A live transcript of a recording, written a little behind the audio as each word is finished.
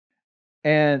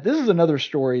And this is another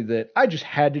story that I just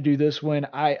had to do this one.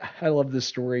 I love this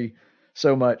story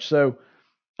so much. So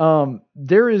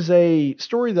there is a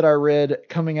story that I read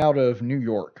coming out of New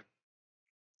York.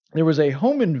 There was a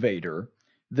home invader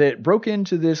that broke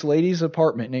into this lady's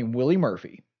apartment named Willie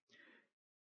Murphy.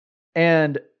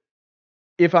 And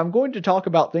if I'm going to talk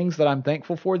about things that I'm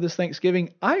thankful for this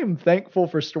Thanksgiving, I am thankful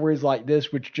for stories like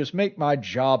this, which just make my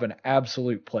job an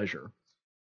absolute pleasure.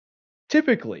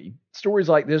 Typically, stories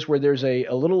like this, where there's a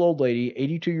little old lady,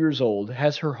 82 years old,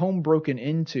 has her home broken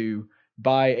into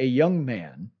by a young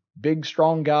man, big,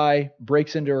 strong guy,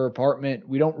 breaks into her apartment.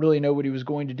 We don't really know what he was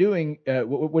going to doing,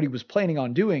 what he was planning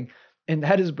on doing, and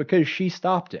that is because she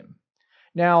stopped him.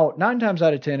 Now, 9 times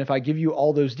out of 10, if I give you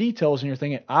all those details and you're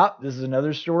thinking, this is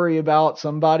another story about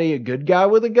somebody, a good guy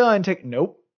with a gun,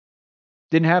 nope,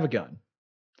 didn't have a gun.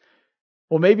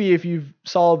 Well, maybe if you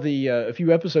saw a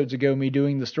few episodes ago, me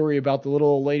doing the story about the little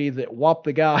old lady that whopped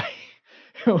the guy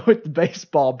with the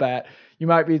baseball bat, you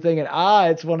might be thinking,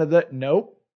 it's one of the,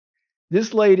 nope.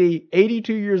 This lady,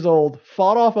 82 years old,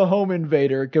 fought off a home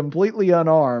invader completely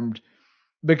unarmed,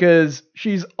 because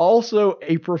she's also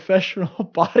a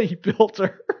professional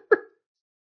bodybuilder.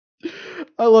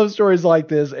 I love stories like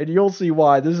this, and you'll see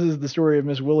why. This is the story of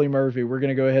Miss Willie Murphy. We're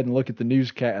going to go ahead and look at the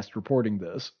newscast reporting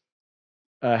this.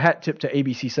 Hat tip to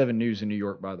ABC 7 News in New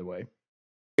York, by the way.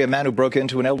 A man who broke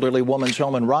into an elderly woman's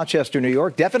home in Rochester, New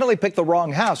York, definitely picked the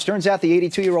wrong house. Turns out the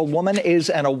 82-year-old woman is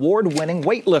an award-winning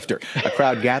weightlifter. A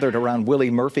crowd gathered around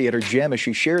Willie Murphy at her gym as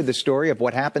she shared the story of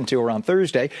what happened to her on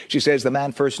Thursday. She says the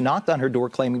man first knocked on her door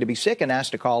claiming to be sick and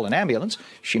asked to call an ambulance.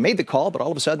 She made the call, but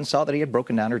all of a sudden saw that he had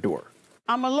broken down her door.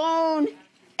 I'm alone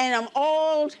and I'm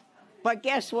old, but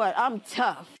guess what? I'm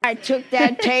tough. I took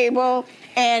that table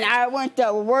and I went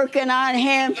to working on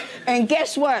him, and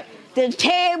guess what? The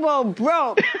table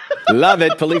broke. Love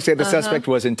it. Police say the suspect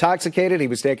was intoxicated. He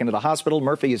was taken to the hospital.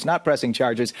 Murphy is not pressing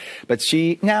charges, but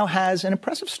she now has an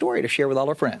impressive story to share with all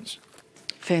her friends.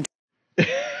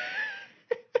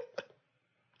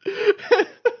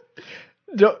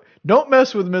 Don't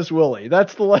mess with Miss Willie.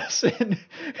 That's the lesson.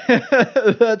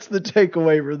 That's the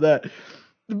takeaway for that.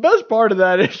 The best part of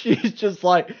that is she's just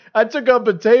like, I took up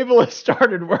a table and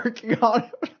started working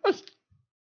on it.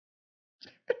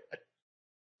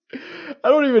 I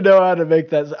don't even know how to make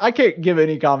that. I can't give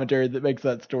any commentary that makes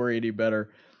that story any better.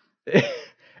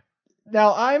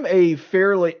 Now, I'm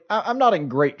not in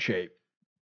great shape,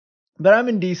 but I'm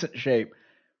in decent shape.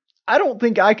 I don't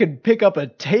think I could pick up a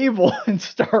table and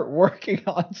start working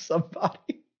on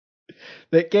somebody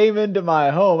that came into my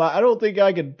home. I don't think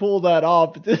I could pull that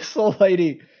off. But this old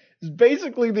lady is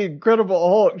basically the Incredible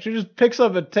Hulk. She just picks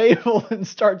up a table and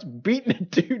starts beating a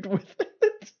dude with it.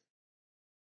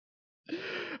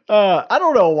 I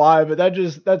don't know why, but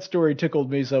that story tickled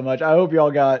me so much. I hope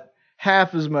y'all got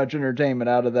half as much entertainment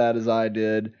out of that as I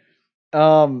did.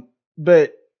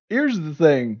 But here's the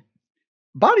thing.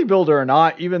 Bodybuilder or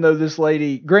not, even though this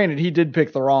lady, granted, he did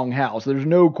pick the wrong house. There's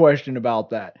no question about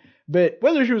that. But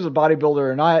whether she was a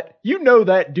bodybuilder or not, you know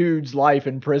that dude's life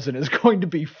in prison is going to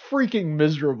be freaking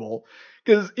miserable.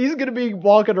 Because he's going to be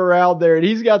walking around there, and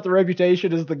he's got the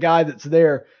reputation as the guy that's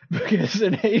there because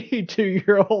an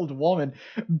 82-year-old woman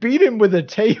beat him with a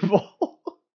table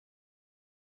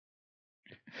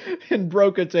and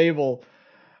broke a table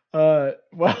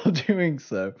while doing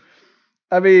so.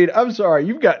 I mean, I'm sorry,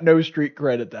 you've got no street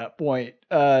cred at that point.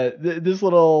 This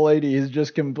little old lady is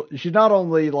just she's not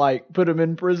only like put him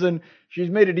in prison, she's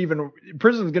made it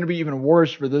prison's going to be even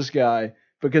worse for this guy.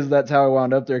 Because that's how I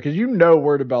wound up there. Because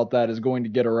word about that is going to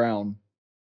get around.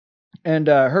 And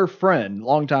her friend,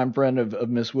 longtime friend of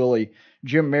Miss Willie,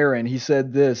 Jim Marin, he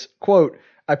said this, quote,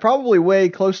 I probably weigh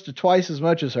close to twice as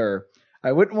much as her.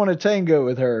 I wouldn't want to tango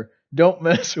with her. Don't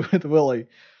mess with Willie.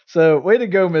 So way to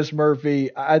go, Miss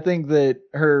Murphy. I think that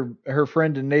her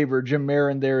friend and neighbor, Jim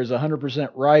Marin, there is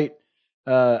 100% right.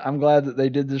 I'm glad that they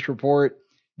did this report.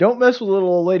 Don't mess with little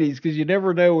old ladies, because you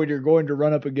never know when you're going to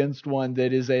run up against one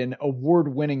that is an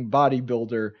award-winning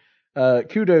bodybuilder.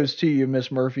 Kudos to you,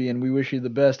 Miss Murphy, and we wish you the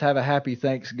best. Have a happy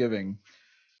Thanksgiving.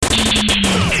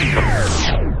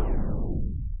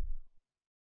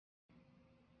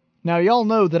 Now, y'all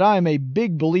know that I am a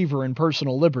big believer in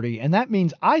personal liberty, and that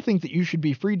means I think that you should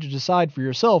be free to decide for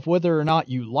yourself whether or not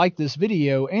you like this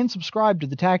video and subscribe to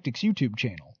the Tactics YouTube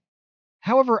channel.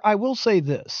 However, I will say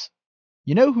this.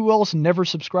 You know who else never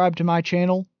subscribed to my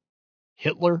channel?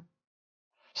 Hitler.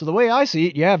 So the way I see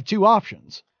it, you have two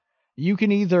options. You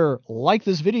can either like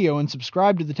this video and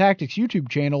subscribe to the Tactics YouTube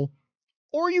channel,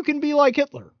 or you can be like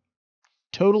Hitler.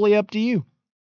 Totally up to you.